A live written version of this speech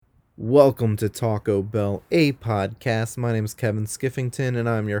Welcome to Taco Bell, a podcast. My name is Kevin Skiffington, and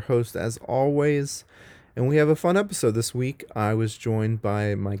I'm your host as always. And we have a fun episode this week. I was joined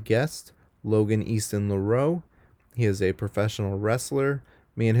by my guest, Logan Easton LaRoe. He is a professional wrestler.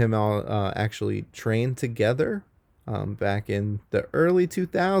 Me and him all actually trained together back in the early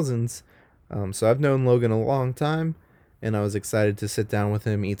 2000s. So I've known Logan a long time, and I was excited to sit down with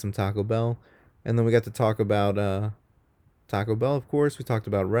him, eat some Taco Bell. And then we got to talk about Taco Bell, of course. We talked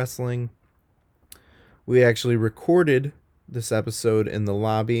about wrestling. We actually recorded this episode in the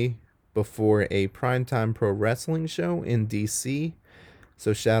lobby before a Primetime Pro Wrestling show in DC.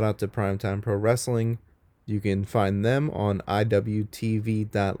 So shout out to Primetime Pro Wrestling. You can find them on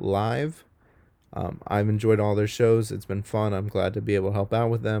iwtv.live. I've enjoyed all their shows. It's been fun. I'm glad to be able to help out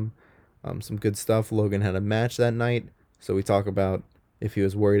with them. Some good stuff. Logan had a match that night. So we talk about if he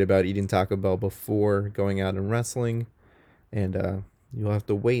was worried about eating Taco Bell before going out and wrestling. And you'll have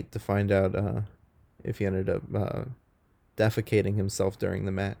to wait to find out if he ended up defecating himself during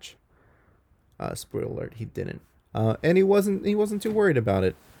the match. Spoiler alert, he didn't. And he wasn't too worried about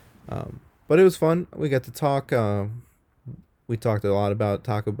it. But it was fun. We got to talk. We talked a lot about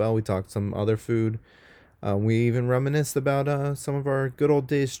Taco Bell. We talked some other food. We even reminisced about some of our good old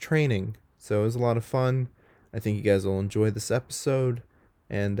days training. So it was a lot of fun. I think you guys will enjoy this episode.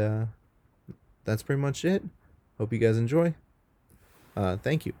 And that's pretty much it. Hope you guys enjoy.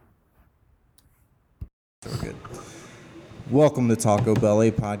 Thank you. So good. Welcome to Taco Bell,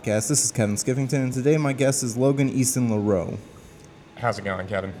 a podcast. This is Kevin Skiffington, and today my guest is Logan Easton LaRoe. How's it going,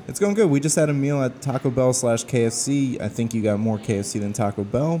 Kevin? It's going good. We just had a meal at Taco Bell / KFC. I think you got more KFC than Taco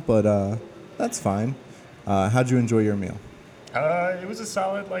Bell, but that's fine. How'd you enjoy your meal? It was a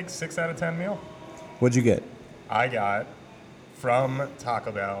solid 6 out of 10 meal. What'd you get? I got from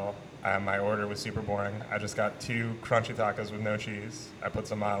Taco Bell. My order was super boring. I just got 2 crunchy tacos with no cheese. I put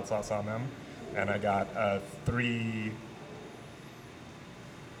some mild sauce on them. And I got 3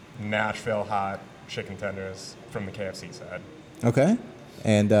 Nashville hot chicken tenders from the KFC side. Okay.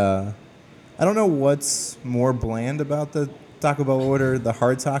 And I don't know what's more bland about the Taco Bell order, the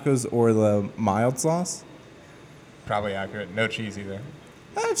hard tacos or the mild sauce. Probably accurate. No cheese either.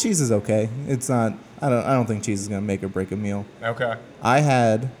 Cheese is okay. It's not. I don't think cheese is gonna make or break a meal. Okay. I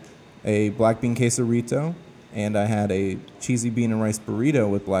had a black bean quesarito, and I had a cheesy bean and rice burrito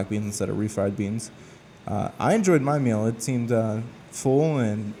with black beans instead of refried beans. I enjoyed my meal. It seemed full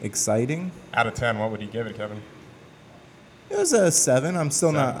and exciting. Out of 10, what would you give it, Kevin? It was a 7. I'm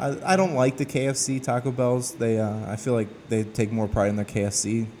still not. I don't like the KFC Taco Bells. They I feel like they take more pride in their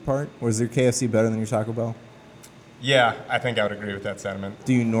KFC part. Was your KFC better than your Taco Bell? Yeah, I think I would agree with that sentiment.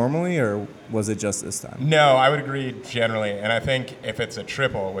 Do you normally, or was it just this time? No, I would agree generally. And I think if it's a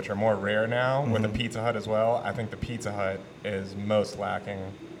triple, which are more rare now, with the Pizza Hut as well, I think the Pizza Hut is most lacking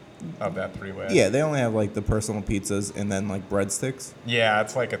of that 3-way. Yeah, they only have the personal pizzas and then breadsticks. Yeah,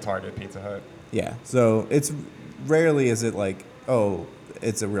 it's like a Target Pizza Hut. Yeah, so it's rarely is it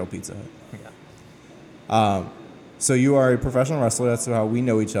it's a real Pizza Hut. Yeah. So you are a professional wrestler. That's how we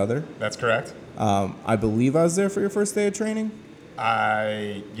know each other. That's correct. I believe I was there for your first day of training.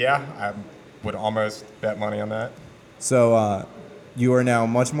 I would almost bet money on that. So you are now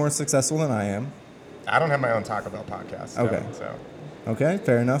much more successful than I am. I don't have my own Taco Bell podcast. Okay. So. Okay,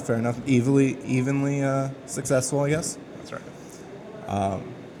 fair enough. Evenly successful, I guess. That's right.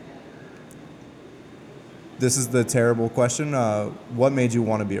 This is the terrible question. What made you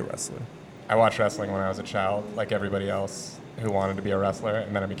want to be a wrestler? I watched wrestling when I was a child, like everybody else who wanted to be a wrestler,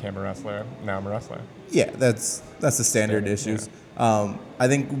 and then I became a wrestler. Now I'm a wrestler. Yeah, that's the standard issues. Yeah. I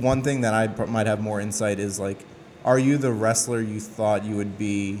think one thing that I might have more insight is are you the wrestler you thought you would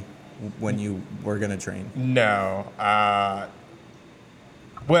be when you were going to train? No.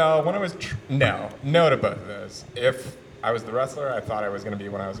 Well, when I was no to both of those. If I was the wrestler I thought I was going to be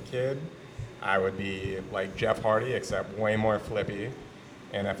when I was a kid, I would be like Jeff Hardy, except way more flippy.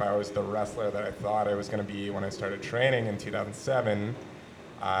 And if I was the wrestler that I thought I was going to be when I started training in 2007,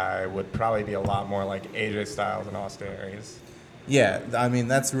 I would probably be a lot more like AJ Styles and Austin Aries. Yeah, I mean,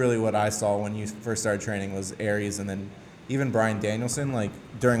 that's really what I saw when you first started training was Aries, and then even Bryan Danielson,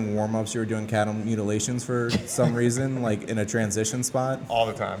 during warm-ups, you were doing cattle mutilations for some reason, in a transition spot. All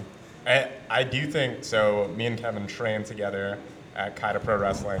the time. I do think, so me and Kevin trained together at Kaida Pro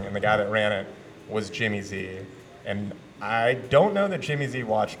Wrestling, and the guy that ran it was Jimmy Z. And I don't know that Jimmy Z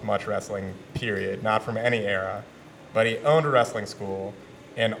watched much wrestling, period, not from any era, but he owned a wrestling school,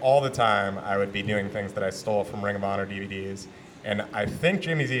 and all the time I would be doing things that I stole from Ring of Honor DVDs, and I think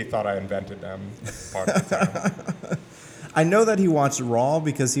Jimmy Z thought I invented them part of the time. I know that he watched Raw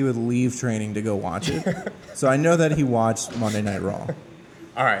because he would leave training to go watch it, so I know that he watched Monday Night Raw.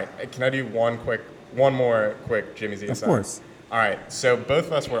 All right. Can I do one more quick Jimmy Z Of aside? course. All right. So both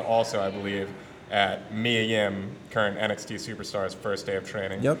of us were also, I believe, at Mia Yim, current NXT Superstar's first day of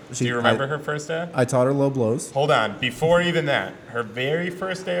training. Yep. Do you remember her first day? I taught her low blows. Hold on. Before even that, her very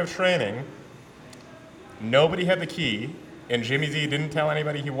first day of training, nobody had the key, and Jimmy Z didn't tell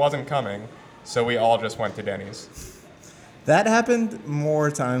anybody he wasn't coming, so we all just went to Denny's. That happened more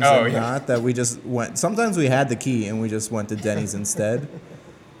times than not, that we just went. Sometimes we had the key and we just went to Denny's instead,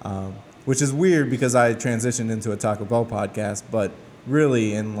 which is weird because I transitioned into a Taco Bell podcast, but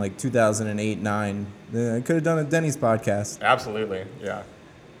really in like 2008-9, I could have done a Denny's podcast. Absolutely, yeah.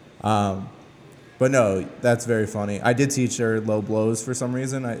 But no, that's very funny. I did teach her low blows for some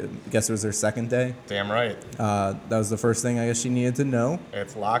reason. I guess it was her second day. Damn right. That was the first thing I guess she needed to know.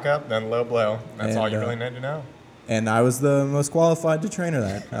 It's lock up, then low blow. That's all you really need to know. And I was the most qualified to train her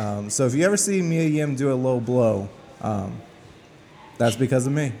that. So if you ever see Mia Yim do a low blow, that's because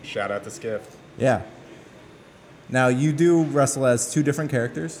of me. Shout out to Skiff. Yeah. Now, you do wrestle as two different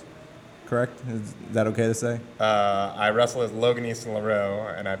characters, correct? Is that okay to say? I wrestle as Logan Easton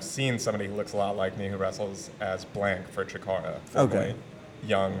LaRoe, and I've seen somebody who looks a lot like me who wrestles as Blank for Chikara. Okay.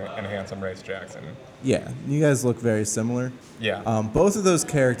 Young and handsome Race Jackson. Yeah, you guys look very similar. Yeah. Both of those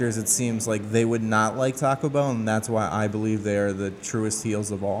characters, it seems like they would not like Taco Bell, and that's why I believe they are the truest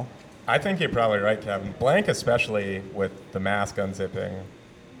heels of all. I think you're probably right, Kevin. Blank, especially with the mask unzipping,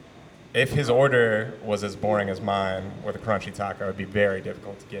 if his order was as boring as mine with a crunchy taco, it would be very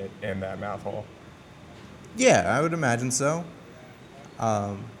difficult to get in that mouth hole. Yeah, I would imagine so.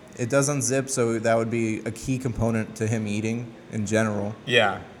 It does unzip, so that would be a key component to him eating in general.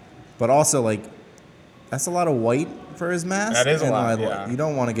 Yeah. But also, like, that's a lot of white for his mask. That is a and lot, yeah. You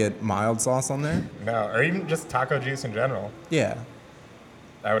don't want to get mild sauce on there. No, or even just taco juice in general. Yeah.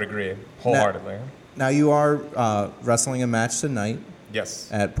 I would agree wholeheartedly. Now you are wrestling a match tonight Yes.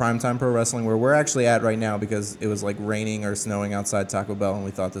 at Primetime Pro Wrestling, where we're actually at right now because it was like raining or snowing outside Taco Bell, and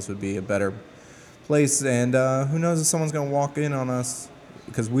we thought this would be a better place. And who knows if someone's going to walk in on us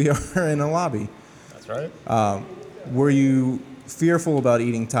because we are in a lobby. That's right. Were you fearful about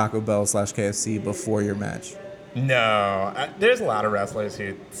eating Taco Bell / KFC before your match? No. There's a lot of wrestlers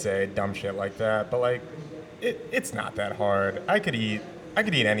who say dumb shit like that, but like, it's not that hard. I could eat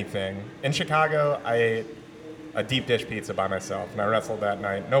anything. In Chicago, I ate a deep dish pizza by myself, and I wrestled that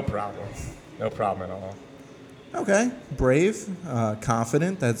night. No problem. No problem at all. Okay, brave,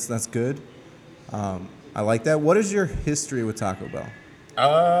 confident. That's good. I like that. What is your history with Taco Bell?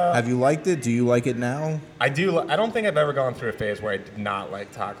 Have you liked it? Do you like it now? I do. I don't think I've ever gone through a phase where I did not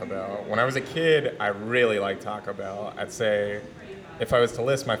like Taco Bell. When I was a kid, I really liked Taco Bell. I'd say if I was to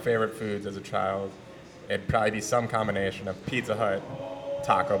list my favorite foods as a child, it'd probably be some combination of Pizza Hut,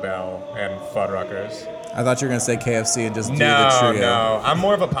 Taco Bell, and Fuddruckers. I thought you were going to say KFC and just do the trio. No. I'm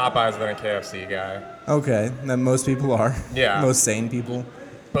more of a Popeyes than a KFC guy. Okay, then most people are. Yeah. Most sane people.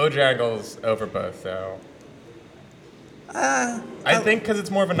 Bojangles over both, though. I think because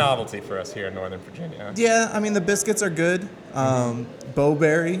it's more of a novelty for us here in Northern Virginia. Yeah, I mean, the biscuits are good.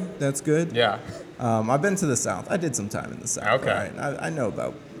 Bowberry, that's good. Yeah. I've been to the South. I did some time in the South. Okay. Right? I know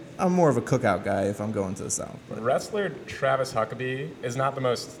about. I'm more of a cookout guy if I'm going to the South. But. Wrestler Travis Huckabee is not the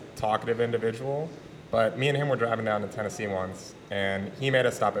most talkative individual, but me and him were driving down to Tennessee once, and he made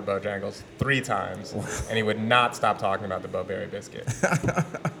us stop at Bojangles 3 times, and he would not stop talking about the Bowberry biscuit.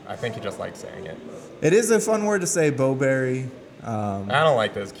 I think he just liked saying it. It is a fun word to say, Bowberry. I don't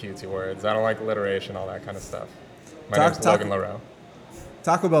like those cutesy words. I don't like alliteration, all that kind of stuff. My Talk- name's Logan LaRoe.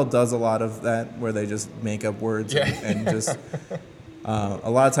 Taco Bell does a lot of that, where they just make up words Yeah. and just. A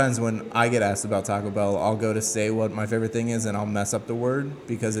lot of times when I get asked about Taco Bell, I'll go to say what my favorite thing is, and I'll mess up the word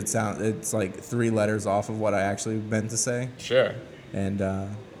because it's like 3 letters off of what I actually meant to say, Sure. and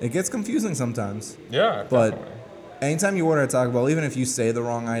it gets confusing sometimes. Yeah, But definitely. anytime you order at Taco Bell, even if you say the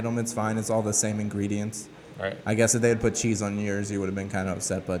wrong item, it's fine. It's all the same ingredients. Right. I guess if they had put cheese on yours, you would have been kind of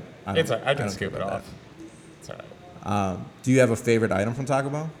upset, but I I don't can scoop care it about off. It's all right. that. Do you have a favorite item from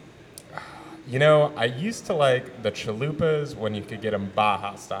Taco Bell? You know, I used to like the chalupas when you could get them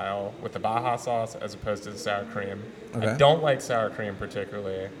Baja style with the Baja sauce as opposed to the sour cream. Okay. I don't like sour cream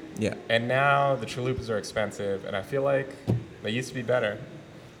particularly. Yeah. And now the chalupas are expensive, and I feel like they used to be better.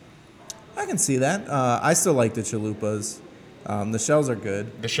 I can see that. I still like the chalupas. The shells are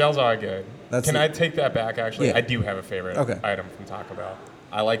good. The shells are good. Can I take that back, actually? Yeah. I do have a favorite Okay. item from Taco Bell.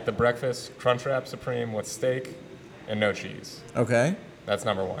 I like the breakfast Crunchwrap Supreme with steak and no cheese. Okay. That's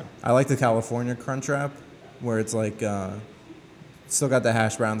number 1. I like the California Crunchwrap, where it's like still got the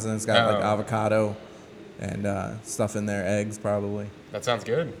hash browns and it's got like Oh. avocado and stuff in there, eggs probably, That sounds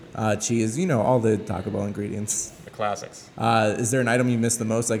good. cheese. You know all the Taco Bell ingredients. The classics. Is there an item you miss the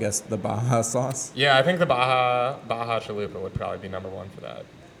most? I guess the Baja sauce. Yeah, I think the Baja Chalupa would probably be number one for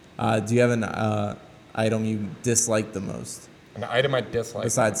that. Do you have an item you dislike the most? An item I dislike.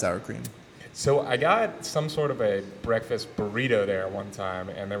 Besides sour cream. So I got some sort of a breakfast burrito there one time,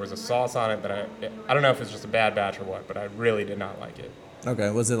 and there was a sauce on it that I don't know if it's just a bad batch or what, but I really did not like it.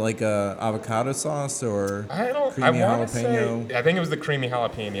 Okay, was it like a avocado sauce or I creamy jalapeno? I think it was the creamy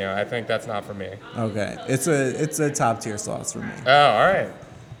jalapeno. I think that's not for me. Okay, it's a top tier sauce for me. Oh, all right.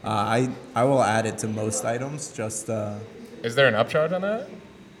 I will add it to most items. Just Is there an upcharge on that?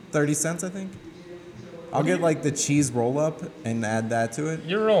 30 cents, I think. I'll get like the cheese roll up and add that to it.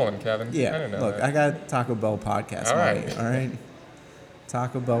 You're rolling, Kevin. Yeah. I didn't know Look, that. I got Taco Bell podcast All money. right. All right.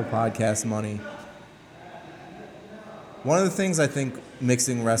 Taco Bell podcast money. One of the things I think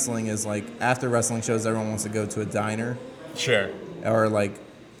mixing wrestling is like after wrestling shows, everyone wants to go to a diner Sure. or like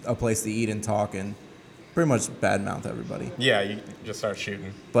a place to eat and talk and pretty much badmouth everybody. Yeah, you just start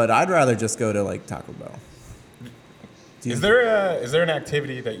shooting. But I'd rather just go to like Taco Bell. Is there an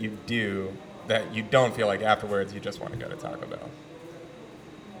activity that you do that you don't feel like afterwards you just want to go to Taco Bell?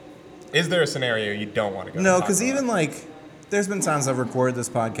 Is there a scenario you don't want to go to No, Taco because Bell? even like there's been times I've recorded this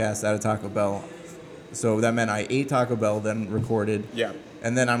podcast at a Taco Bell. So that meant I ate Taco Bell, then recorded. Yeah.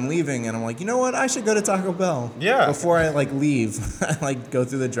 And then I'm leaving, and I'm like, you know what? I should go to Taco Bell. Yeah. Before I like leave, I like go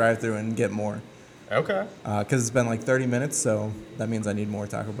through the drive-thru and get more. Okay. Because it's been like 30 minutes, so that means I need more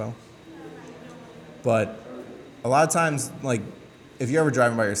Taco Bell. But a lot of times, like, if you're ever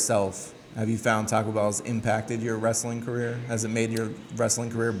driving by yourself, have you found Taco Bell's impacted your wrestling career? Has it made your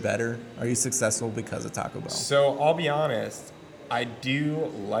wrestling career better? Are you successful because of Taco Bell? So I'll be honest, I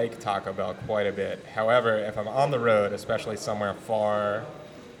do like Taco Bell quite a bit. However, if I'm on the road, especially somewhere far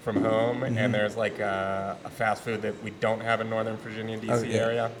from home, and there's like a fast food that we don't have in Northern Virginia, DC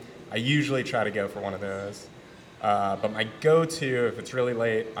area, I usually try to go for one of those. But my go-to, if it's really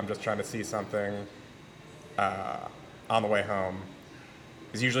late, I'm just trying to see something on the way home,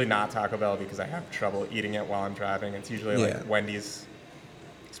 is usually not Taco Bell because I have trouble eating it while I'm driving. It's usually like Wendy's.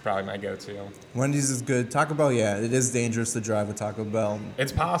 It's probably my go-to. Wendy's is good. Taco Bell, yeah, it is dangerous to drive a Taco Bell.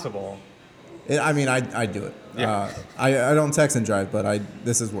 It's possible. I do it. Yeah. I don't text and drive, but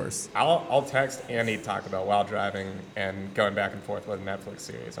this is worse. I'll text and eat Taco Bell while driving and going back and forth with a Netflix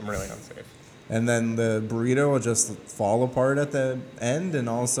series. I'm really unsafe. And then the burrito will just fall apart at the end, and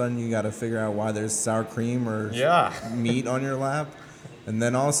all of a sudden you got to figure out why there's sour cream or meat on your lap, and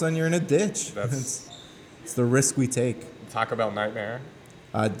then all of a sudden you're in a ditch. It's the risk we take. Taco Bell nightmare.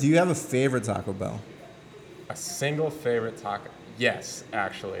 Do you have a favorite Taco Bell? A single favorite taco? Yes,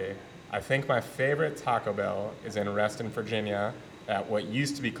 actually. I think my favorite Taco Bell is in Reston, Virginia, at what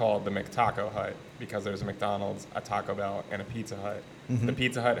used to be called the McTaco Hut, because there's a McDonald's, a Taco Bell, and a Pizza Hut. Mm-hmm. The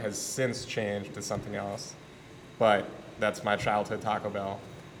Pizza Hut has since changed to something else, but that's my childhood Taco Bell,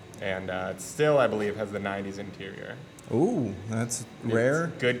 and it still, I believe, has the 90s interior. Ooh, that's rare.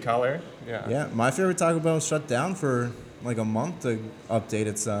 It's good color, yeah. Yeah, my favorite Taco Bell shut down for like a month to update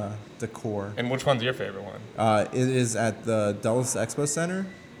its decor. And which one's your favorite one? It is at the Dulles Expo Center.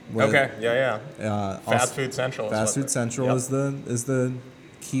 Okay, yeah. Fast Food Central. Fast Food Central is the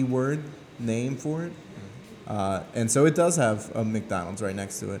keyword name for it. And so it does have a McDonald's right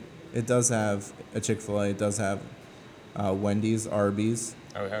next to it. It does have a Chick-fil-A. It does have Wendy's, Arby's,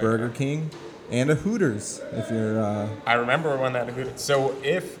 Burger King, and a Hooters. If you're, I remember when that Hooters. So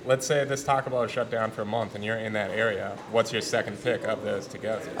if, let's say, this Taco Bell is shut down for a month and you're in that area, what's your second pick of those to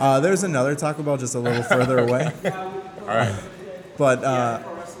go to? There's another Taco Bell just a little further away. All right. But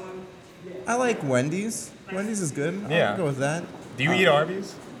I like Wendy's. Wendy's is good. I'll go with that. Do you eat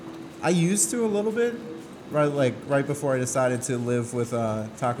Arby's? I used to a little bit. Right before I decided to live with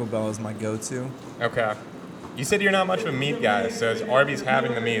Taco Bell as my go-to. Okay. You said you're not much of a meat guy, so is Arby's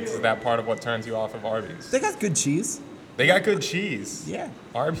having the meats? Is that part of what turns you off of Arby's? They got good cheese. They got good cheese. Yeah.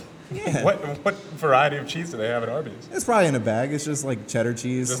 Arby's. Yeah. What variety of cheese do they have at Arby's? It's probably in a bag. It's just like cheddar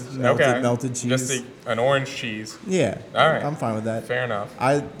cheese, melted cheese. Just an orange cheese. Yeah. All right. I'm fine with that. Fair enough.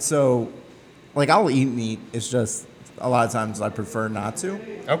 I'll eat meat. It's just a lot of times I prefer not to.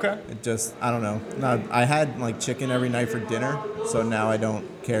 Okay. It just, I don't know. I had like chicken every night for dinner, so now I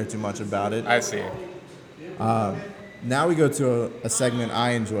don't care too much about it. I see. Now we go to a segment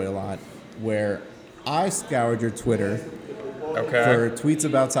I enjoy a lot, where I scoured your Twitter for tweets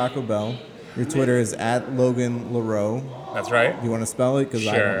about Taco Bell. Your Twitter is at Logan Laroux. That's right. You want to spell it? Because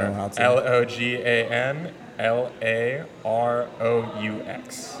I don't know how to.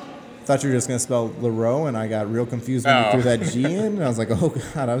 LOGANLAROUX. Thought you were just going to spell Laroux, and I got real confused when you threw that G in. And I was like, oh,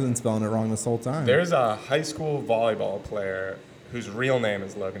 God, I wasn't spelling it wrong this whole time. There's a high school volleyball player whose real name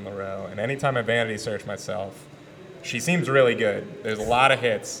is Logan Laroux, and anytime I vanity search myself, she seems really good. There's a lot of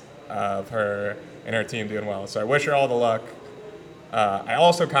hits of her and her team doing well. So I wish her all the luck. I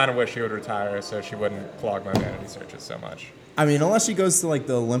also kind of wish she would retire so she wouldn't clog my vanity searches so much. I mean, unless she goes to like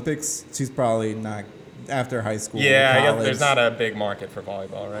the Olympics, she's probably not after high school. Yeah, I guess there's not a big market for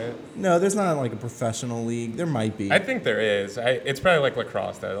volleyball, right? No, there's not like a professional league. There might be. I think there is. It's probably like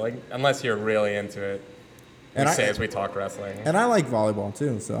lacrosse though. Like unless you're really into it. As we talk wrestling. And I like volleyball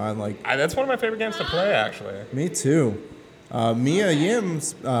too, so I like. That's one of my favorite games to play, actually. Me too. Mia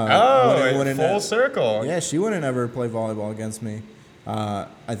Yims. Full circle. Yeah, she wouldn't ever play volleyball against me. I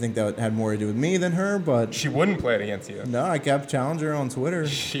think that had more to do with me than her, but she wouldn't play it against you. No, I kept challenging her on Twitter.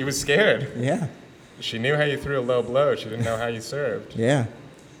 She was scared. Yeah. She knew how you threw a low blow. She didn't know how you served. Yeah,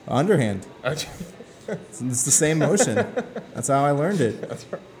 underhand. It's the same motion. That's how I learned it. That's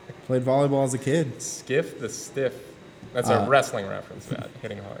right. Played volleyball as a kid. Skiff the stiff. That's a wrestling reference, that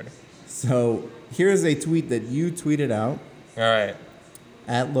hitting hard. So here's a tweet that you tweeted out. All right.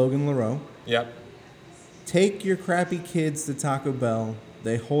 At Logan Leroux. Yep. Take your crappy kids to Taco Bell.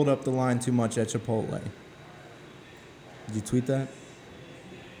 They hold up the line too much at Chipotle. Did you tweet that?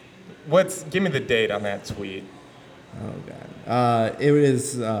 Give me the date on that tweet. Oh, God. It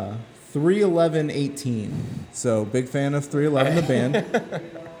is 3/11/18. So, big fan of 311, the band.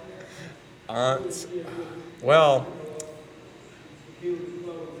 Well,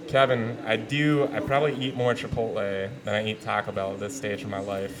 Kevin, I probably eat more Chipotle than I eat Taco Bell at this stage of my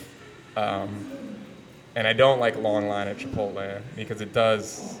life. And I don't like long line at Chipotle because it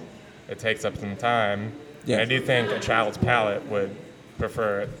takes up some time. Yeah. And I do think a child's palate would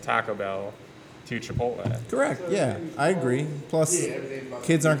prefer Taco Bell to Chipotle. Correct, yeah, I agree. Plus,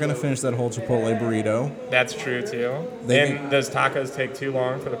 kids aren't going to finish that whole Chipotle burrito. That's true, too. Does tacos take too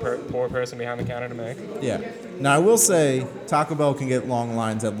long for the poor person behind the counter to make? Yeah. Now, I will say Taco Bell can get long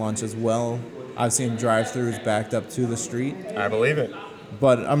lines at lunch as well. I've seen drive-thrus backed up to the street. I believe it.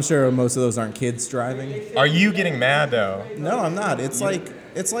 But I'm sure most of those aren't kids driving. Are you getting mad, though? No, I'm not. It's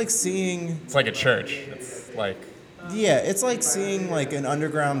like seeing... It's like a church. It's like... Yeah, it's like seeing like an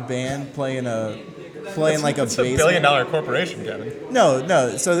underground band playing like a basement. It's a $1 billion corporation, Kevin.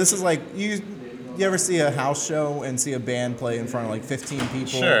 No. So this is like you ever see a house show and see a band play in front of like 15 people?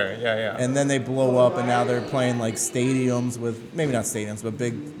 Sure, yeah. And then they blow up, and now they're playing like stadiums with maybe not stadiums, but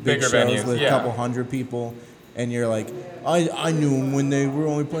bigger shows venues, with a couple hundred people. And you're like, I knew them when they were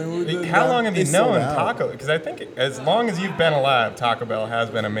only playing with. How long have you known Taco? Because I think as long as you've been alive, Taco Bell has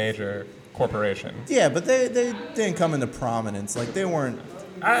been a major corporation. Yeah, but they didn't come into prominence. Like they weren't.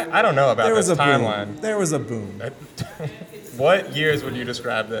 I don't know about this timeline. There was a boom. What years would you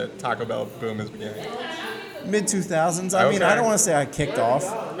describe the Taco Bell boom as beginning? Mid-2000s. I mean, I don't want to say I kicked off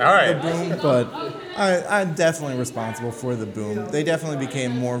the boom, but I'm definitely responsible for the boom. They definitely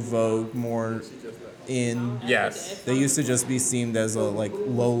became more vogue, more in. Yes. They used to just be seen as a like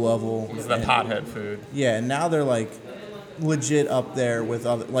low level. It's the pothead food. Yeah, and now they're like legit up there with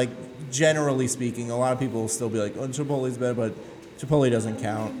other, like generally speaking, a lot of people will still be like, oh, Chipotle's better, but Chipotle doesn't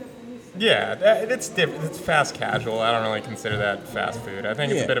count. Yeah, it's different. It's fast casual. I don't really consider that fast food. I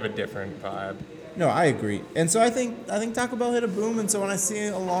think it's a bit of a different vibe. No, I agree. And so I think Taco Bell hit a boom, and so when I see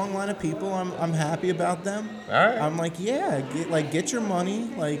a long line of people, I'm happy about them. All right. I'm like, yeah, get your money.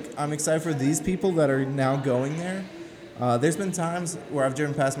 Like, I'm excited for these people that are now going there. There's been times where I've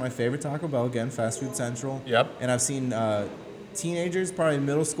driven past my favorite Taco Bell, again, Fast Food Central. Yep. And I've seen teenagers, probably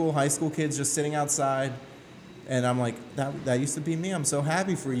middle school, high school kids just sitting outside. And I'm like, that used to be me. I'm so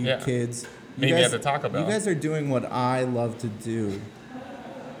happy for you kids. Meet me at the Taco Bell. You guys are doing what I love to do.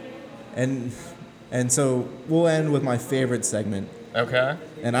 And so we'll end with my favorite segment. Okay.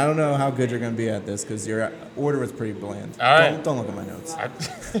 And I don't know how good you're going to be at this because your order was pretty bland. All right. Don't look at my notes.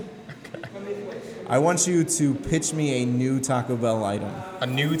 Okay. I want you to pitch me a new Taco Bell item. A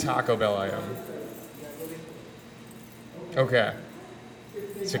new Taco Bell item. Okay.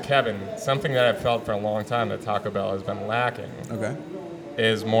 So, Kevin, something that I've felt for a long time that Taco Bell has been lacking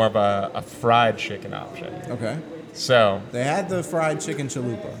is more of a fried chicken option. Okay. So they had the fried chicken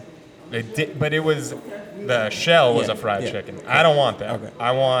chalupa. They did, but it was the shell was a fried chicken. I don't want that. Okay.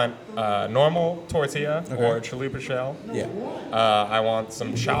 I want normal tortilla or chalupa shell. Yeah. I want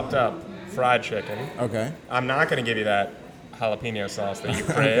some chopped up fried chicken. Okay. I'm not going to give you that jalapeno sauce that you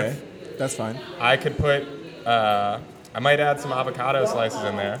crave. Okay. That's fine. I could put. I might add some avocado slices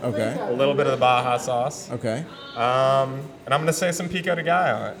in there. Okay. A little bit of the Baja sauce. Okay. And I'm going to say some pico de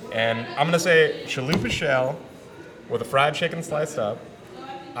gallo. And I'm going to say chalupa shell with a fried chicken sliced up,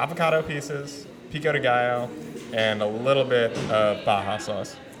 avocado pieces, pico de gallo, and a little bit of Baja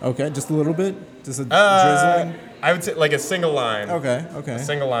sauce. Okay, just a little bit? Just a drizzling? I would say like a single line. Okay. A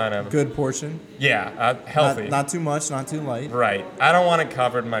single line of. Good portion. Yeah, healthy. Not too much, not too light. Right. I don't want it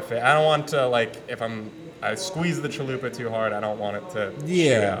covered in my face. I don't want to, like, if I squeeze the chalupa too hard, I don't want it to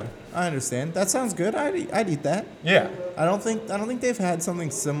shoot out. I understand. That sounds good. I'd eat that. Yeah. I don't think they've had something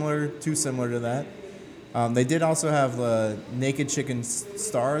too similar to that. They did also have Naked Chicken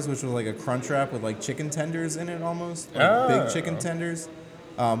Stars, which was like a crunch wrap with like chicken tenders in it almost, like big chicken tenders.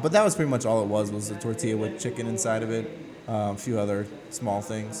 But that was pretty much all it was a tortilla with chicken inside of it, a few other small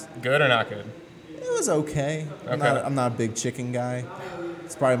things. Good or not good? It was okay. I'm not a big chicken guy.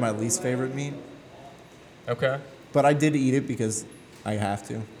 It's probably my least favorite meat. Okay. But I did eat it because I have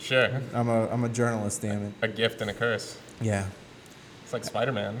to. Sure. I'm a journalist, damn it. A gift and a curse. Yeah. It's like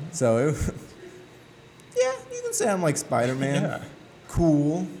Spider-Man. So, yeah, you can say I'm like Spider-Man. Yeah.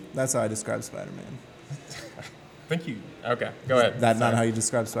 Cool. That's how I describe Spider-Man. Okay, go ahead. That's not how you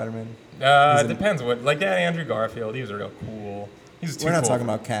describe Spider-Man? It depends. Like that Andrew Garfield, he was real cool. He was too We're not cool. talking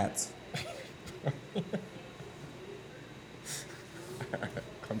about cats.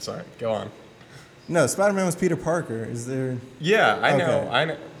 I'm sorry. Go on. No, Spider-Man was Peter Parker. Is there? Yeah, I know. Okay. I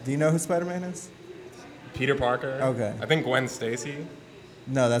know. Do you know who Spider-Man is? Peter Parker. Okay. I think Gwen Stacy.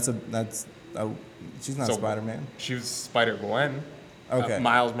 No, she's not Spider-Man. She was Spider-Gwen. Okay.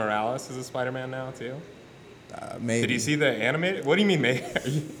 Miles Morales is a Spider-Man now too. Maybe. Did you see the animated? What do you mean, maybe?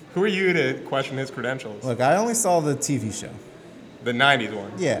 Who are you to question his credentials? Look, I only saw the TV show. The 90s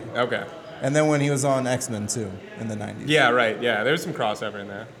one? Yeah. Okay. And then when he was on X-Men too, in the 90s. Yeah, right. Yeah, there's some crossover in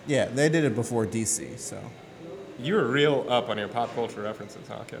there. Yeah, they did it before DC, so. You were real up on your pop culture references,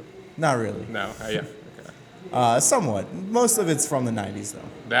 huh, Kip? Not really. No. Yeah. Okay. Somewhat. Most of it's from the 90s, though.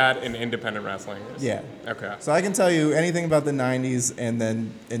 That and independent wrestling. Yeah. Okay. So I can tell you anything about the 90s and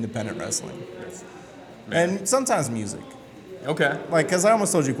then independent wrestling. And sometimes music. Okay. Like, because I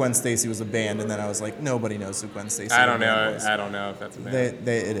almost told you Gwen Stacy was a band, and then I was like, nobody knows who Gwen Stacy I don't know. I don't know if that's a band.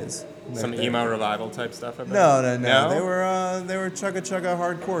 It is. Some emo revival type stuff. I bet. No. They were chugga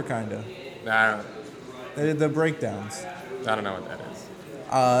hardcore kind of. I don't. They did the breakdowns. I don't know what that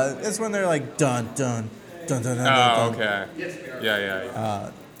is. It's when they're like dun dun dun dun dun. Oh, dun. okay.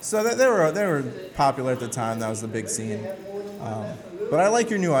 Yeah. So they were popular at the time. That was the big scene. But I like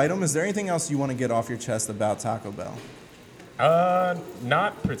your new item. Is there anything else you want to get off your chest about Taco Bell?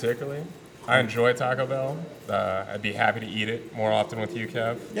 Not particularly. I enjoy Taco Bell. I'd be happy to eat it more often with you,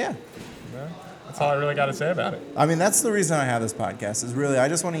 Kev. Yeah. That's all I really got to say about it. I mean, that's the reason I have this podcast. Is really I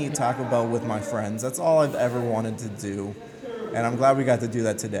just want to eat Taco Bell with my friends. That's all I've ever wanted to do, and I'm glad we got to do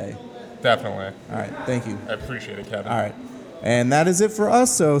that today. Definitely. All right. Thank you. I appreciate it, Kevin. All right. And that is it for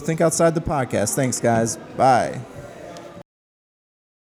us. So think outside the podcast. Thanks, guys. Bye.